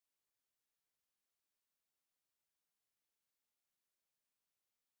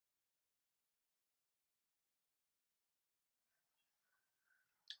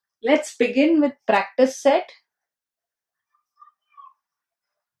Let's begin with practice set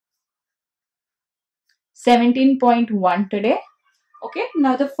 17.1 today. Okay,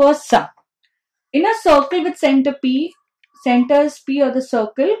 now the first sum. In a circle with center P, centers P or the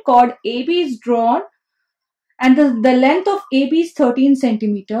circle, chord AB is drawn and the length of AB is 13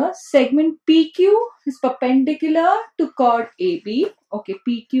 centimeters. Segment PQ is perpendicular to chord AB. Okay,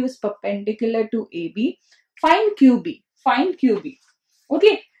 PQ is perpendicular to AB. Find QB. Find QB.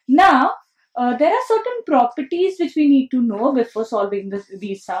 Okay, now there are certain properties which we need to know before solving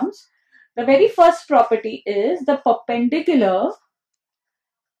these sums. The very first property is the perpendicular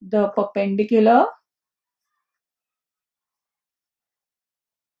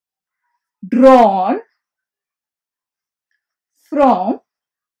drawn from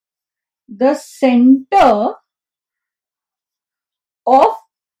the center of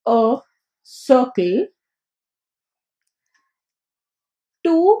a circle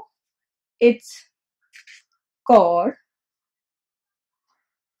to its chord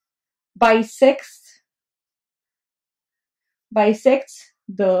bisects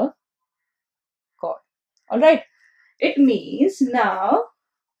the chord. Alright, it means now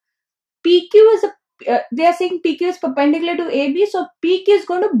PQ is they are saying PQ is perpendicular to AB, so PQ is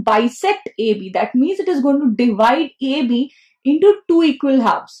going to bisect AB. That means it is going to divide AB into two equal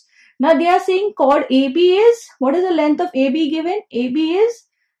halves. Now they are saying chord AB is, what is the length of AB given? AB is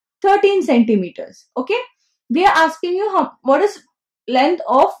 13 centimeters. Okay, they are asking you what is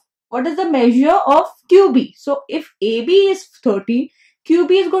the measure of QB. So if AB is 13,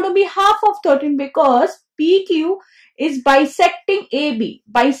 QB is going to be half of 13 because PQ is bisecting AB.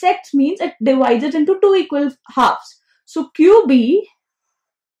 Bisect means it divides it into two equal halves. So QB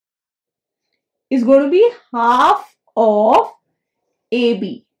is going to be half of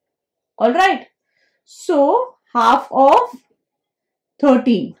AB. Alright. So half of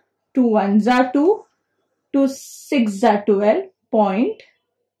 13. 2 1s are 2. 2 6s are 12. Point.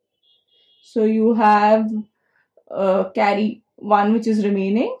 So you have carry 1 which is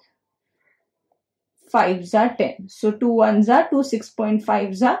remaining. 5s are 10. So 2 1s are 2,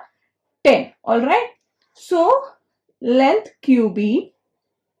 6.5s are 10. Alright. So length QB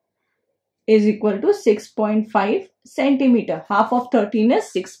is equal to 6.5 centimeter. Half of 13 is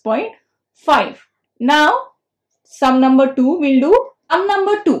 6.5. Now sum number 2 we'll do. Sum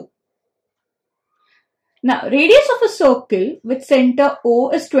number 2. Now radius of a circle with center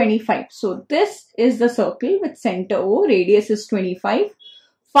O is 25. So this is the circle with center O. Radius is 25.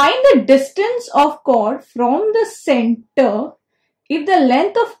 Find the distance of chord from the center if the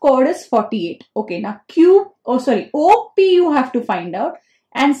length of chord is 48. Okay, now OP you have to find out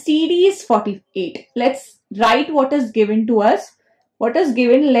and CD is 48. Let's write what is given to us. What is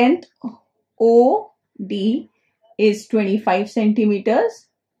given? Length OD is 25 centimeters.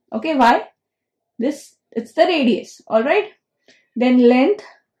 Okay, why? It's the radius. Alright. Then length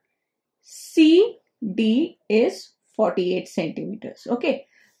CD is 48 centimeters. Okay.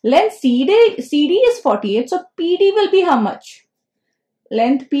 Length CD is 48. So PD will be how much?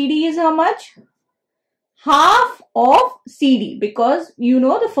 Length PD is how much? Half of CD, because you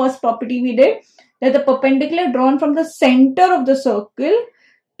know the first property we did, that the perpendicular drawn from the center of the circle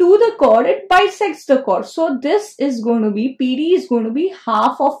to the chord, it bisects the chord. So this is going to be, PD is going to be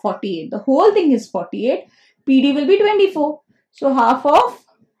half of 48. The whole thing is 48. PD will be 24. So half of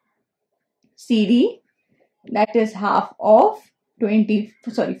CD, that is half of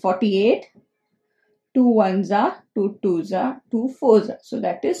 48. 2 1s are, 2 2s are, 2 4s are. So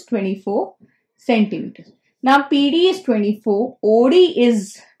that is 24 centimeters. Now PD is 24, OD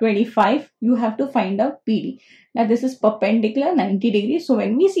is 25. You have to find out PD. Now this is perpendicular 90 degrees. So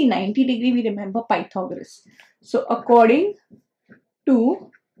when we see 90 degree, we remember Pythagoras. So according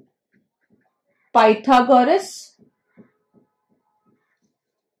to Pythagoras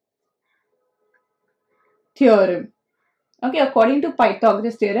theorem. Okay, according to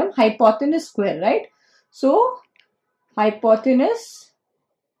Pythagoras theorem, hypotenuse square, right? So hypotenuse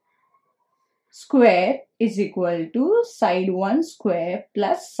square is equal to side 1 square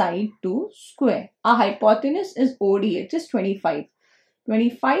plus side 2 square. Our hypotenuse is OD, it is 25.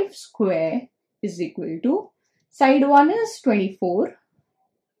 25 square is equal to, side 1 is 24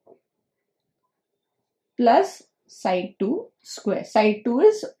 plus side 2 square. Side 2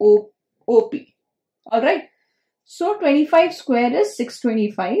 is OP. Alright. So 25 square is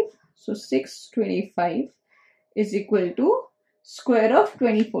 625. So 625 is equal to square of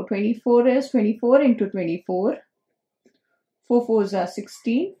 24. 24 is 24 into 24. 4 4s are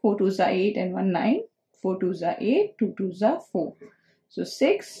 16. 4 2s are 8 and 1 9. 4 2s are 8. 2 2s are 4. So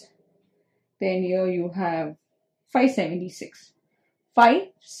 6. Then here you have 576.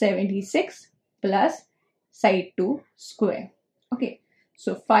 576 plus side 2 square. Okay,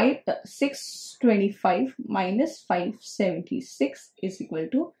 so 625 minus 576 is equal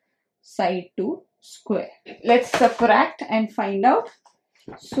to side 2 square. Let's subtract and find out.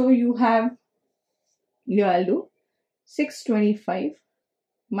 So you have, I'll do 625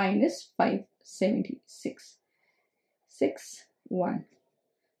 minus 576. 6, 1.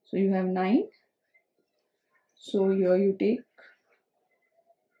 So you have 9. So here you take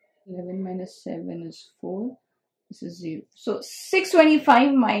 11 minus 7 is 4. This is 0. So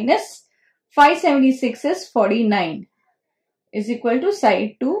 625 minus 576 is 49 is equal to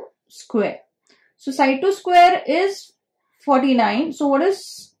side 2 square. So side 2 square is 49. So what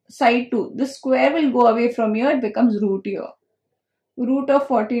is side 2? The square will go away from here. It becomes root here. Root of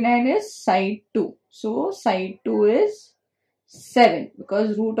 49 is side 2. So side 2 is 7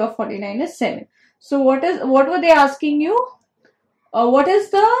 because root of 49 is 7. So what were they asking you? What is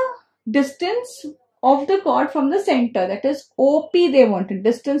the distance of the chord from the center? That is OP they wanted.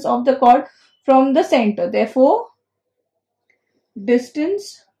 Distance of the chord from the center. Therefore,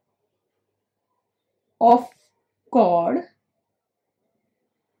 distance of chord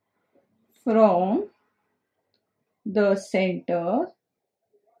from the center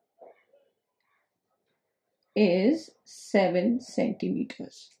is 7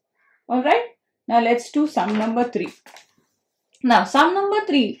 centimeters. Alright. Now let's do sum number 3. Now sum number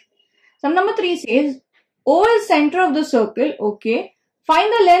 3 says O is center of the circle. Okay.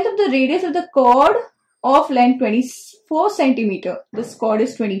 Find the length of the radius of the chord of length 24 centimeter. This chord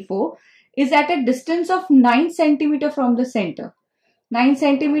is 24. Is at a distance of 9 centimeter from the center. 9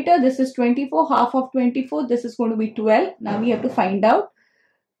 centimeter. This is 24. Half of 24. This is going to be 12. Now we have to find out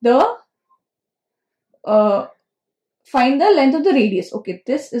the find the length of the radius. Okay,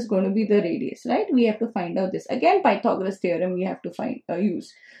 this is going to be the radius, right? We have to find out this. Again, Pythagoras theorem we have to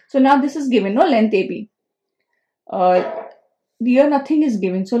use. So now this is given, no, length AB. Here nothing is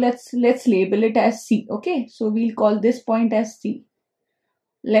given. So let's label it as C. Okay, so we'll call this point as C.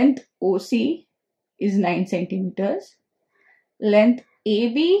 Length OC is 9 centimeters. Length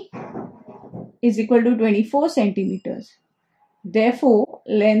AB is equal to 24 centimeters. Therefore,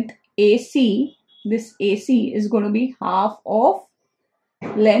 length AC, this AC is going to be half of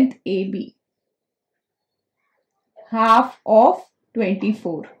length AB. Half of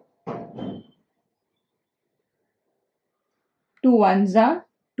 24. 2 ones are,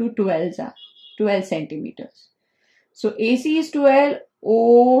 2 12s are, 12 centimeters. So AC is 12,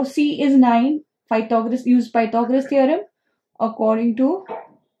 OC is 9. Use Pythagoras theorem. According to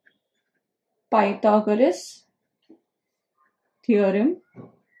Pythagoras theorem,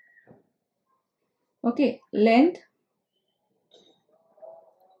 okay, length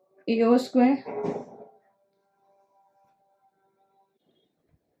AO square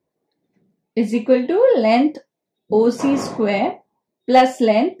is equal to length OC square plus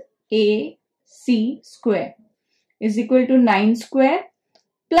length AC square is equal to 9 square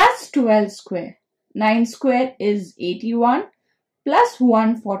plus 12 square. 9 square is 81 plus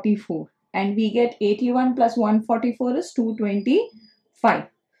 144 and we get 81 plus 144 is 225.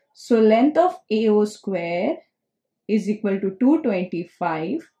 So length of AO square is equal to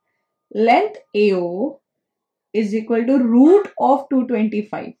 225. Length AO is equal to root of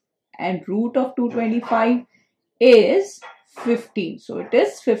 225 and root of 225 is 15. So it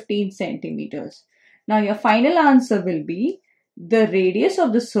is 15 centimeters. Now your final answer will be the radius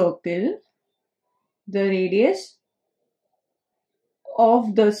of the circle. The radius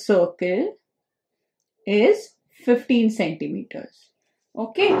of the circle is 15 centimeters.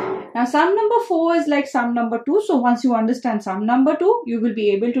 Okay. Now sum number 4 is like sum number 2. So once you understand sum number 2, you will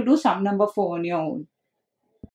be able to do sum number 4 on your own.